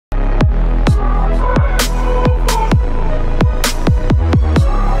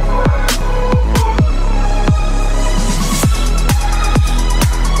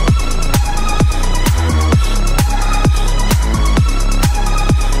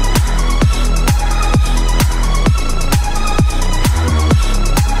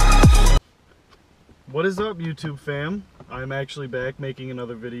What is up, YouTube fam? I'm actually back making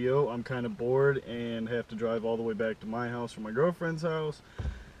another video. I'm kind of bored and have to drive all the way back to my house from my girlfriend's house.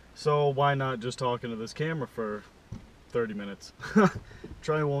 So why not just talk into this camera for 30 minutes?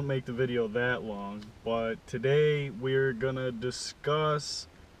 Try won't make the video that long, but today we're gonna discuss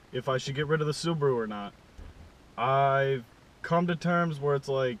if I should get rid of the Subaru or not. I've come to terms where it's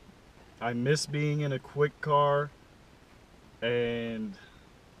like I miss being in a quick car, and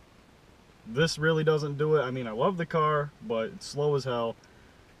this really doesn't do it. I mean, I love the car, but it's slow as hell.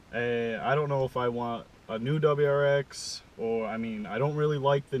 I don't know if I want a new WRX, or I mean, I don't really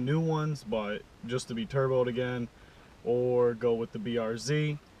like the new ones, but just to be turboed again, or go with the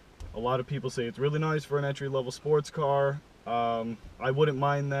BRZ. A lot of people say it's really nice for an entry-level sports car. I wouldn't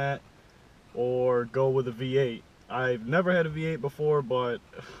mind that, or go with a V8. I've never had a V8 before, but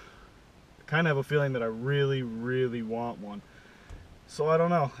I kind of have a feeling that I really want one. So I don't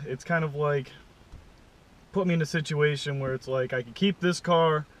know, it's kind of like put me in a situation where it's like I could keep this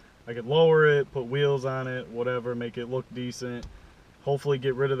car, I could lower it, put wheels on it, whatever, make it look decent, hopefully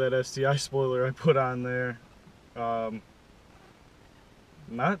get rid of that STI spoiler I put on there.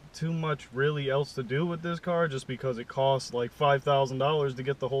 Not too much really else to do with this car, just because it costs like $5,000 to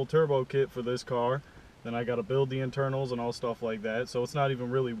get the whole turbo kit for this car. Then I gotta build the internals and all stuff like that, so it's not even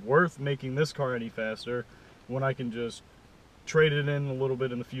really worth making this car any faster when I can just trade it in a little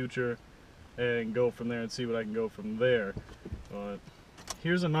bit in the future and go from there and see what I can go from there. But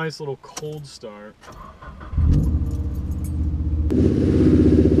here's a nice little cold start.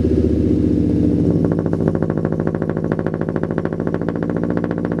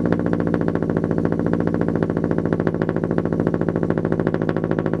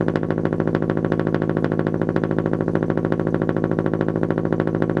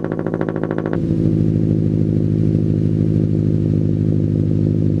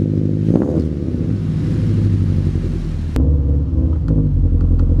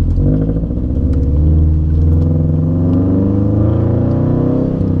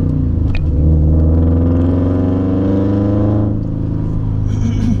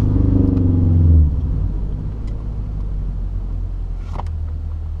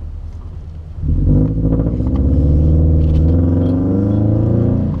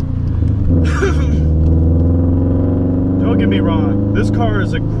 Don't get me wrong, this car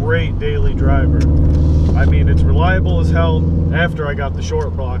is a great daily driver. I mean, it's reliable as hell after I got the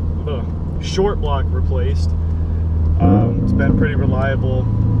short block replaced. It's been pretty reliable.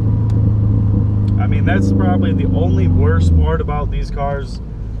 I mean, that's probably the only worst part about these cars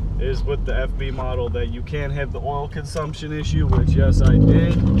is with the FB model, that you can't have the oil consumption issue, which yes, I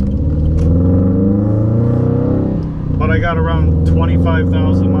did. But I got around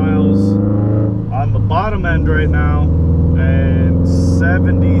 25,000 miles on the bottom end right now, and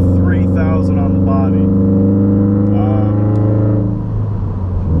 73,000 on the body.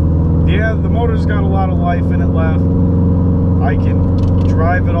 Yeah, the motor's got a lot of life in it left. I can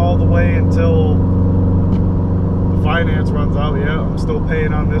drive it all the way until the finance runs out. Yeah, I'm still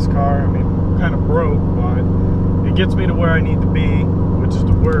paying on this car. I mean, I'm kind of broke, but it gets me to where I need to be, which is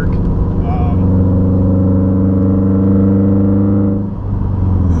to work.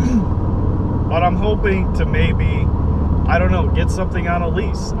 But I'm hoping to maybe, I don't know, get something on a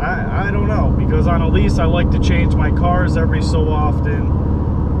lease. I don't know, because on a lease I like to change my cars every so often.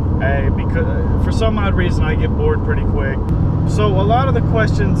 Because for some odd reason I get bored pretty quick. So a lot of the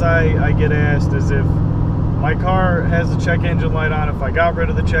questions I get asked is if my car has a check engine light on, if I got rid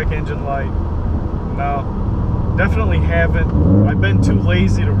of the check engine light. No, definitely haven't. I've been too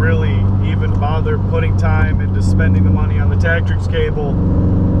lazy to really even bother putting time into spending the money on the Tactrix cable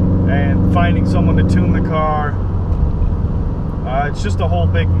and finding someone to tune the car. It's just a whole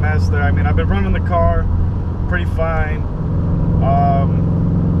big mess there. I mean, I've been running the car pretty fine.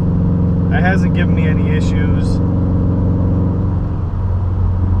 It hasn't given me any issues.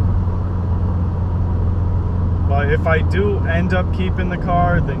 But if I do end up keeping the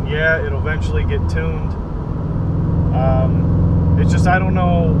car, then yeah, it'll eventually get tuned. It's just I don't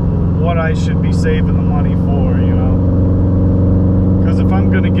know what I should be saving the money for, you know? Because if I'm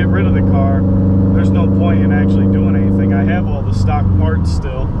going to get rid of the car, there's no point in actually doing anything. I have all the stock parts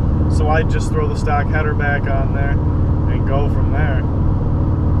still, so I'd just throw the stock header back on there and go from there.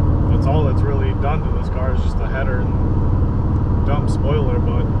 That's all that's really done to this car, is just the header and dump spoiler,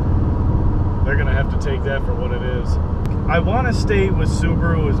 but they're going to have to take that for what it is. I want to stay with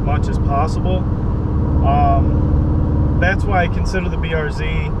Subaru as much as possible. That's why I consider the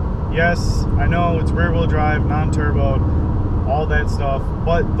BRZ. Yes, I know it's rear-wheel drive, non-turboed, all that stuff,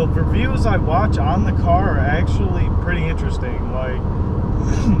 but the reviews I watch on the car are actually pretty interesting. Like,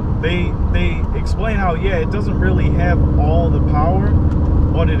 they explain how, yeah, it doesn't really have all the power,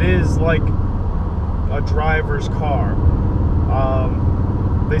 but it is like a driver's car.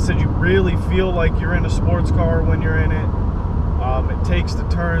 They said you really feel like you're in a sports car when you're in it. It takes the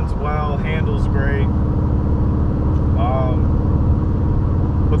turns well, handles great.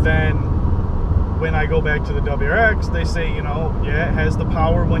 But then when I go back to the WRX, they say, you know, yeah, it has the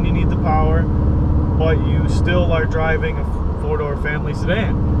power when you need the power, but you still are driving a four-door family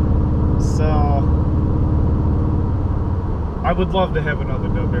sedan. So I would love to have another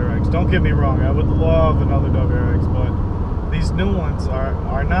WRX. Don't get me wrong, I would love another WRX, but these new ones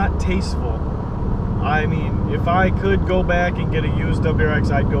are not tasteful. I mean, if I could go back and get a used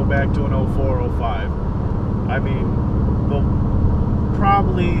WRX, I'd go back to an 04, 05. I mean, the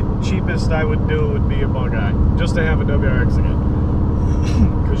probably cheapest I would do would be a Bug-Eye, just to have a WRX again.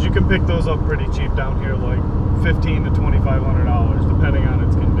 Because you can pick those up pretty cheap down here, like $1,500 to $2,500, depending on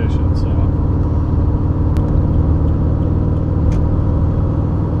its condition. So,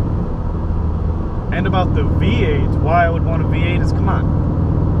 and about the V8, why I would want a V8 is, come on,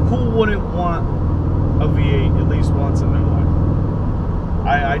 who wouldn't want a V8 at least once in their life?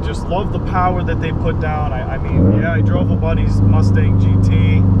 I just love the power that they put down. I mean, yeah, I drove a buddy's Mustang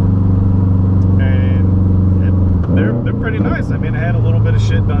GT, and they're pretty nice. I mean, I had a little bit of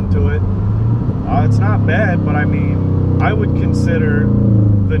shit done to it. It's not bad, but I mean, I would consider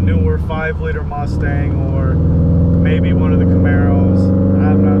the newer 5-liter Mustang or maybe one of the Camaros.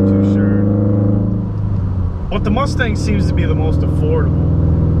 I'm not too sure. But the Mustang seems to be the most affordable.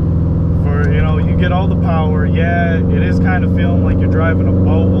 For, you know, you get all the power. Yeah, it is kind of feeling like you're driving a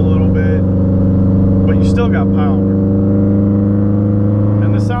boat a little bit, but you still got power.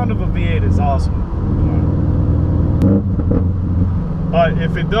 And the sound of a V8 is awesome. But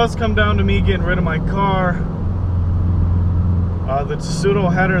if it does come down to me getting rid of my car, the pseudo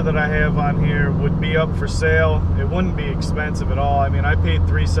header that I have on here would be up for sale. It wouldn't be expensive at all. I mean, I paid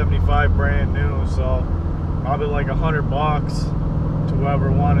 $375 brand new, so probably like $100 to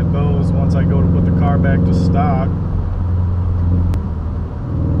whoever wanted those once I go to put the car back to stock.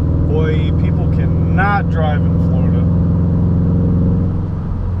 Boy, people cannot drive in Florida.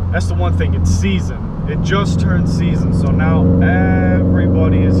 That's the one thing, it's season. It just turned season, so now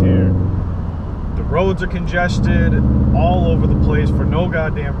everybody is here. The roads are congested all over the place for no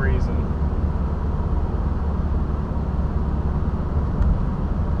goddamn reason.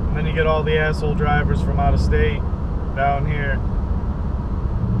 And then you get all the asshole drivers from out of state down here.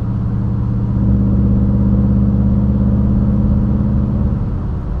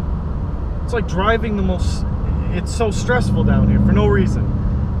 It's like driving the most, it's so stressful down here for no reason.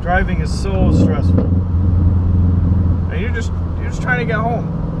 Driving is so stressful. And you're just trying to get home.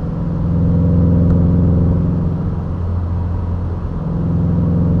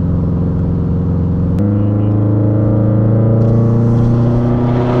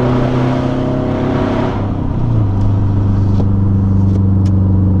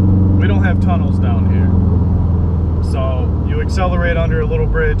 We don't have tunnels down here. So you accelerate under a little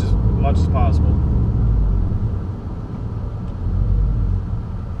bridge as much as possible.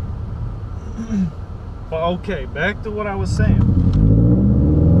 But okay, back to what I was saying.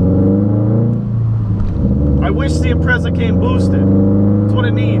 I wish the IMPREZA came boosted. That's what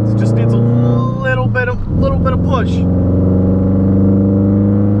it needs. It just needs a little bit of push.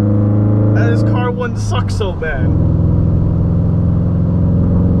 And this car wouldn't suck so bad.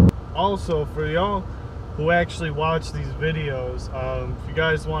 Also, for y'all who actually watch these videos, if you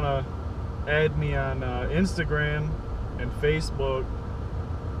guys want to add me on Instagram and Facebook.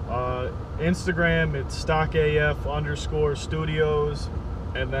 Instagram, it's stockaf_studios,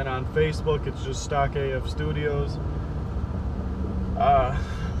 and then on Facebook it's just stockaf studios.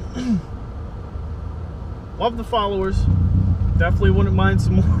 Love the followers. Definitely wouldn't mind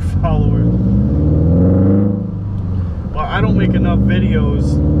some more followers. Well, I don't make enough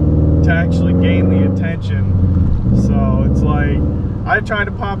videos to actually gain the attention, so it's like I try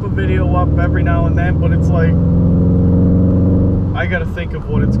to pop a video up every now and then, but it's like I gotta think of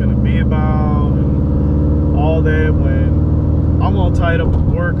what it's gonna be about and all that when I'm all tied up with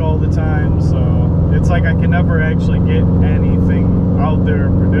work all the time. So it's like I can never actually get anything out there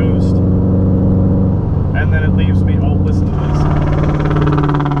produced. And then it leaves me, oh, listen to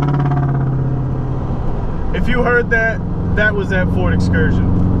this. If you heard that, that was that Ford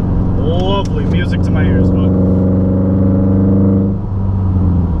Excursion. Lovely music to my ears, bud.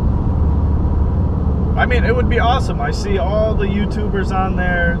 I mean, it would be awesome. I see all the YouTubers on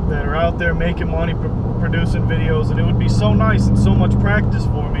there that are out there making money producing videos, and it would be so nice and so much practice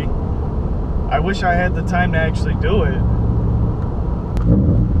for me. I wish I had the time to actually do it.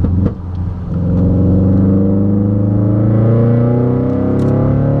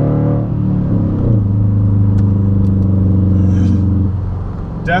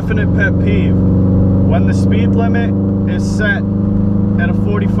 definite pet peeve. When the speed limit is set at a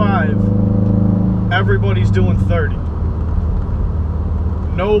 45, everybody's doing 30.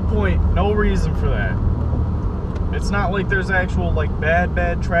 No point, no reason for that. It's not like there's actual like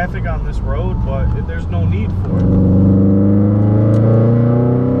bad traffic on this road, but there's no need for it.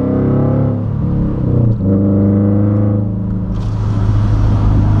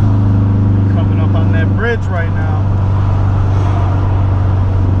 Coming up on that bridge right now.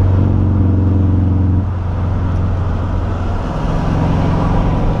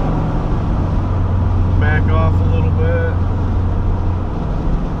 Back off a little bit.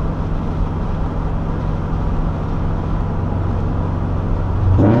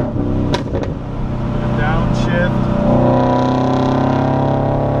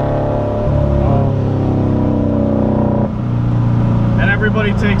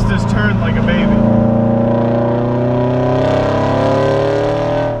 Everybody takes this turn like a baby.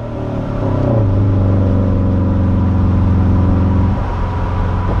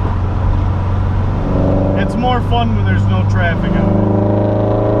 It's more fun when there's no traffic on it.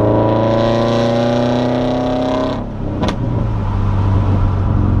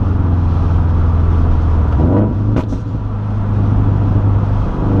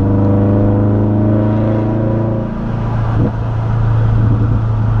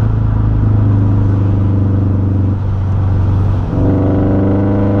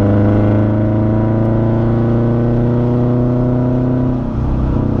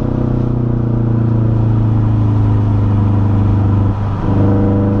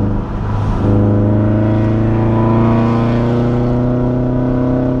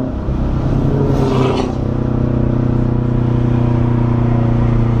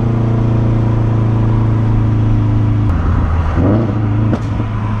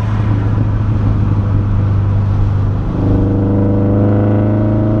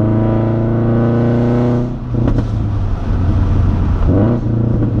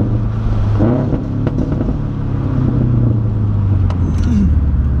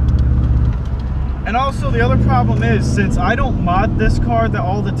 And also the other problem is, since I don't mod this car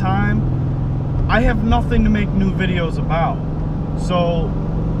all the time, I have nothing to make new videos about. So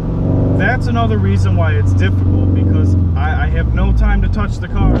that's another reason why it's difficult, because I have no time to touch the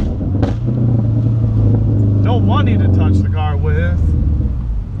car. No money to touch the car with.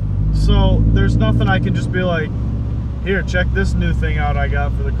 So there's nothing I can just be like, here, check this new thing out I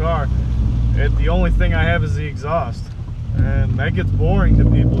got for the car. The only thing I have is the exhaust. And that gets boring to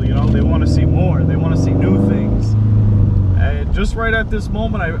people, you know. They want to see more. They want to see new things. And just right at this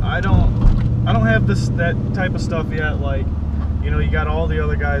moment, I don't have that type of stuff yet. Like, you know, you got all the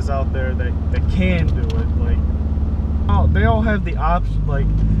other guys out there that can do it. Like, oh, they all have the option. Like,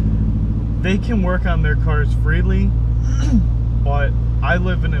 they can work on their cars freely. But I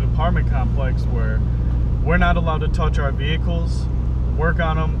live in an apartment complex where we're not allowed to touch our vehicles, work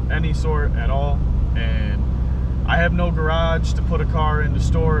on them any sort at all. And I have no garage to put a car in to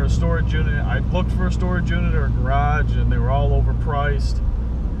store a storage unit. I looked for a storage unit or a garage, and they were all overpriced.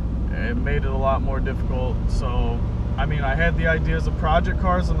 It made it a lot more difficult. So, I mean, I had the ideas of project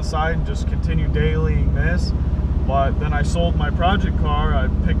cars on the side and just continue dailying this. But then I sold my project car. I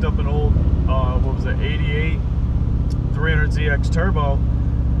picked up an old, what was it, 88 300ZX Turbo.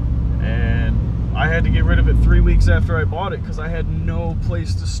 And I had to get rid of it 3 weeks after I bought it because I had no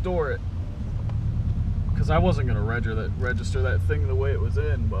place to store it. Because I wasn't going to register that thing the way it was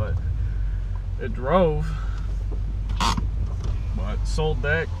in, but it drove. But sold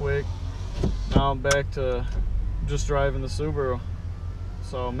that quick. Now I'm back to just driving the Subaru.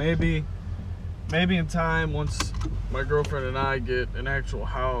 So maybe in time, once my girlfriend and I get an actual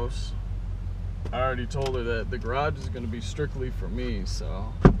house, I already told her that the garage is going to be strictly for me.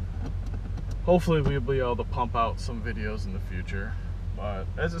 So hopefully we'll be able to pump out some videos in the future. But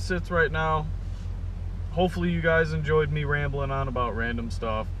as it sits right now, hopefully you guys enjoyed me rambling on about random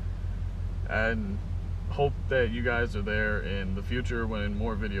stuff, and hope that you guys are there in the future when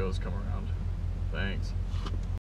more videos come around. Thanks.